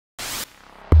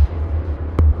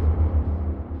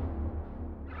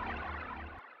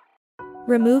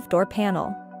Remove door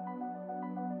panel.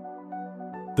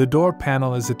 The door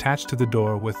panel is attached to the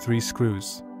door with 3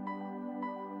 screws.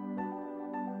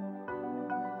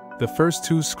 The first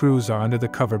 2 screws are under the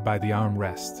cover by the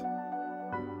armrest.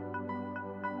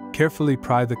 Carefully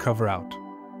pry the cover out.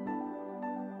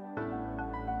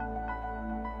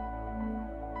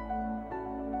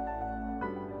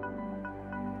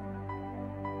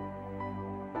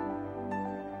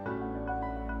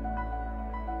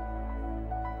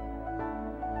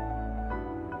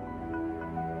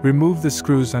 Remove the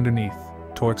screws underneath,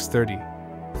 Torx 30.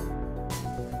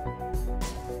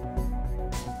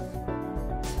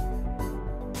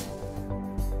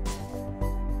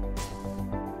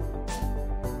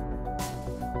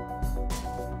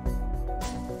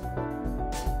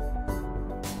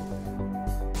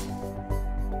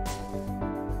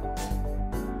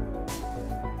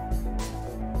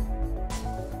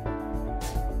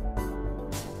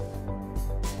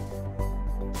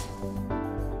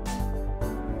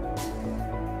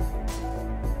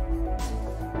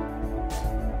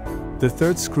 The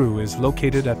third screw is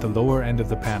located at the lower end of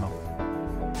the panel.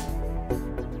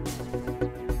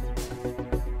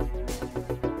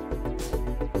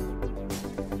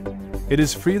 It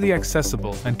is freely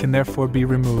accessible and can therefore be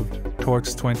removed,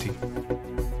 Torx 20.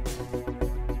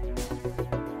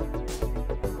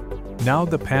 Now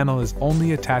the panel is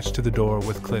only attached to the door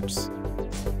with clips.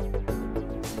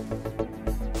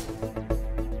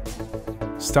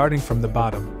 Starting from the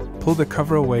bottom, pull the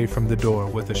cover away from the door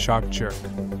with a sharp jerk.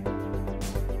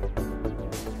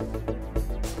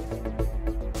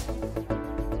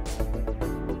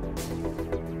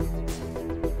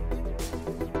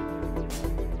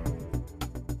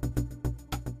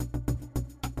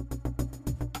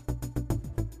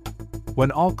 When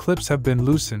all clips have been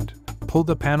loosened, pull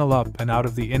the panel up and out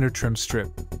of the inner trim strip.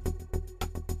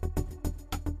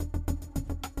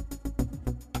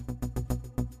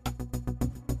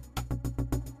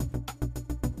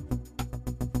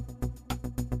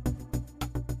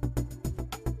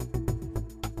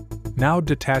 Now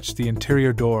detach the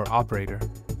interior door operator.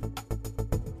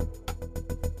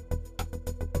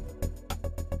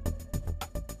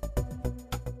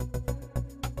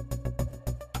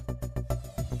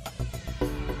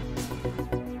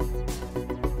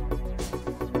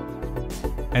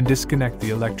 And disconnect the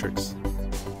electrics.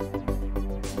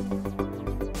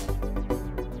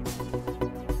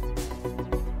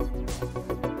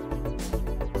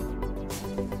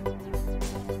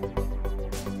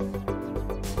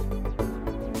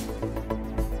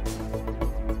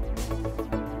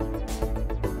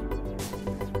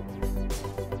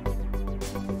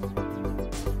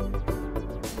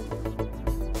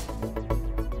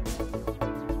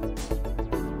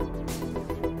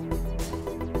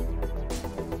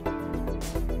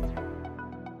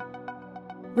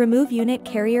 Remove unit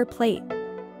carrier plate.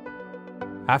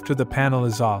 After the panel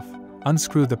is off,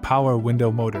 unscrew the power window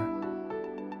motor.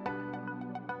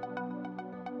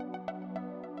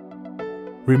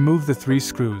 Remove the 3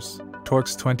 screws,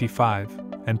 Torx 25,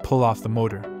 and pull off the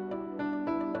motor.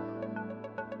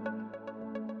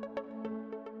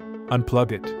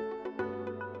 Unplug it.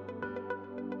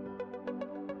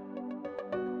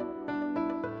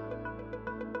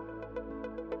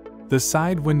 The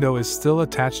side window is still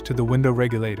attached to the window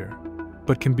regulator,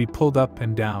 but can be pulled up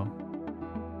and down.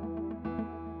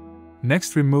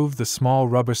 Next, remove the small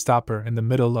rubber stopper in the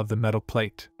middle of the metal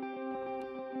plate.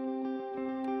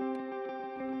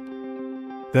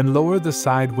 Then lower the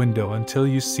side window until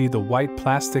you see the white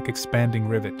plastic expanding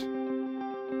rivet.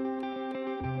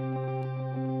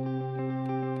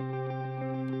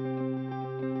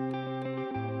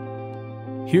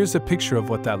 Here's a picture of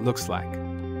what that looks like.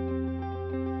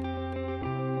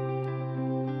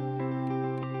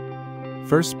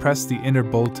 First, press the inner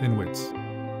bolt inwards.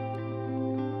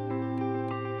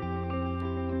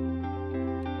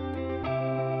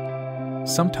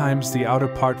 Sometimes the outer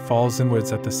part falls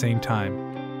inwards at the same time.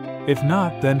 If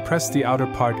not, then press the outer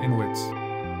part inwards.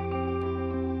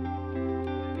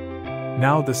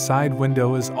 Now the side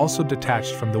window is also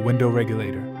detached from the window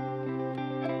regulator.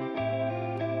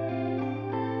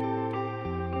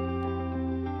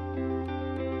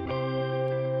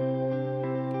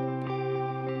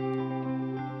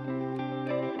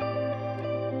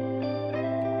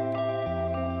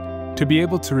 To be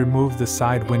able to remove the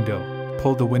side window,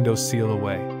 pull the window seal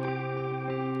away.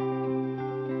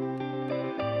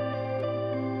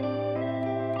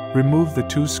 Remove the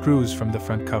 2 screws from the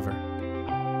front cover.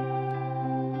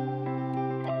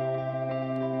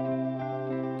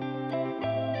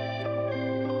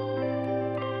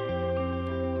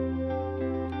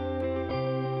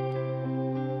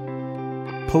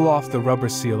 pull off the rubber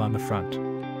seal on the front.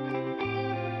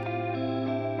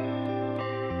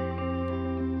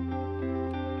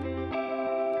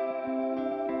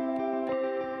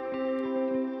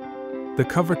 The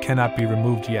cover cannot be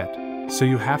removed yet, so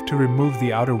you have to remove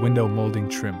the outer window molding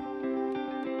trim.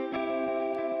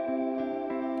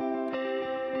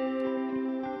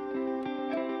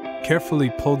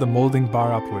 Carefully pull the molding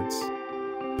bar upwards,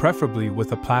 preferably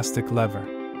with a plastic lever.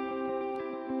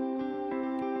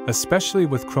 Especially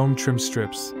with chrome trim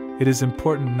strips, it is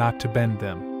important not to bend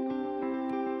them.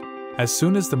 As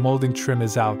soon as the molding trim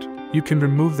is out, you can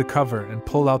remove the cover and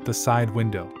pull out the side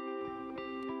window.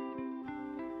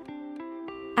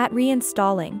 At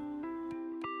reinstalling.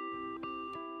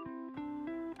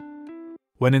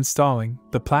 When installing,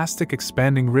 the plastic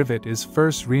expanding rivet is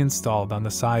first reinstalled on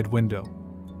the side window.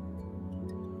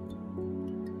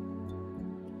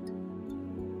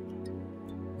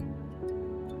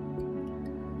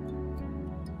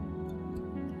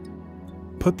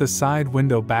 Put the side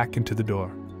window back into the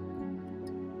door.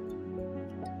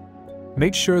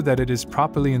 Make sure that it is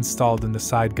properly installed in the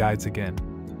side guides again.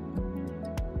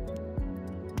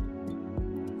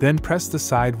 Then press the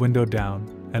side window down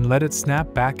and let it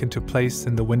snap back into place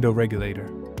in the window regulator.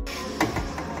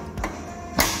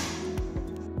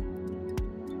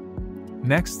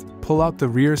 Next, pull out the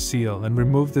rear seal and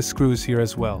remove the screws here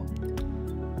as well.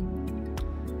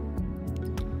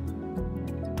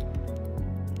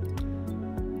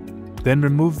 Then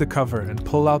remove the cover and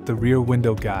pull out the rear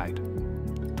window guide.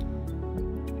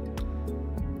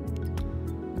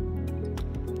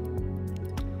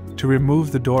 To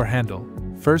remove the door handle,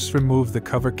 first remove the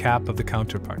cover cap of the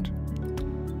counterpart.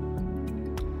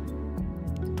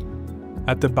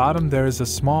 At the bottom there is a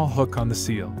small hook on the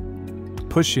seal.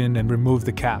 Push in and remove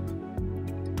the cap.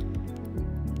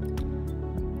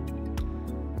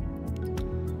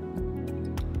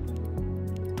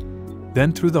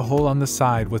 Then through the hole on the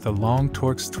side with a long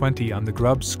Torx 20 on the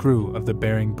grub screw of the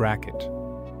bearing bracket.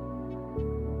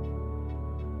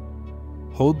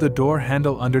 Hold the door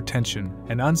handle under tension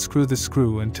and unscrew the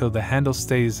screw until the handle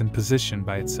stays in position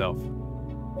by itself.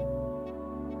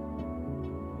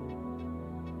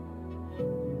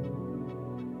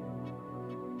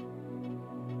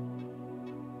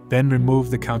 Then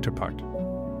remove the counterpart.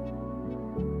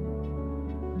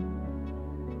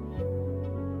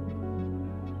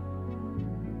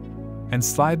 And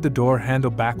slide the door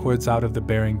handle backwards out of the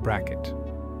bearing bracket.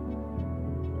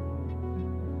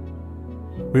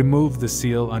 Remove the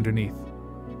seal underneath.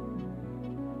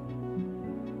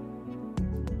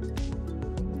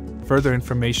 Further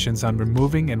information on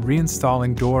removing and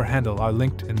reinstalling door handle are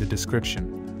linked in the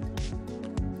description.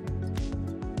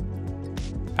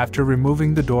 After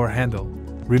removing the door handle,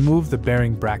 remove the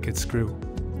bearing bracket screw.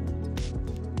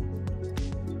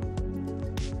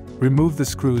 Remove the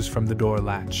screws from the door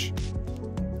latch.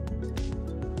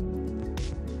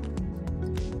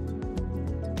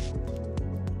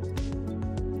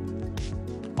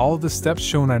 All the steps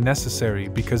shown are necessary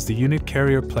because the unit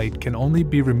carrier plate can only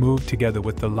be removed together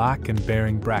with the lock and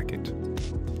bearing bracket.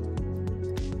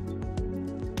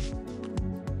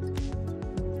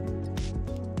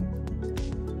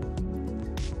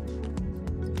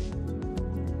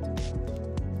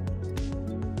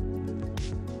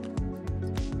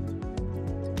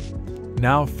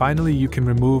 Now finally you can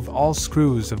remove all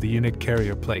screws of the unit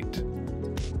carrier plate.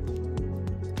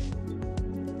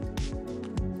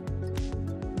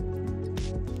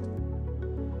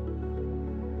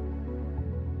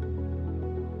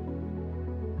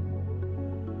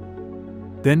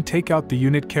 Then take out the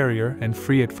unit carrier and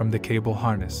free it from the cable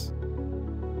harness.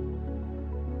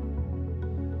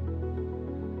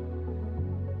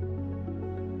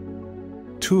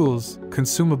 Tools,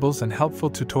 consumables and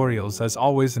helpful tutorials as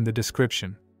always in the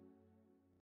description.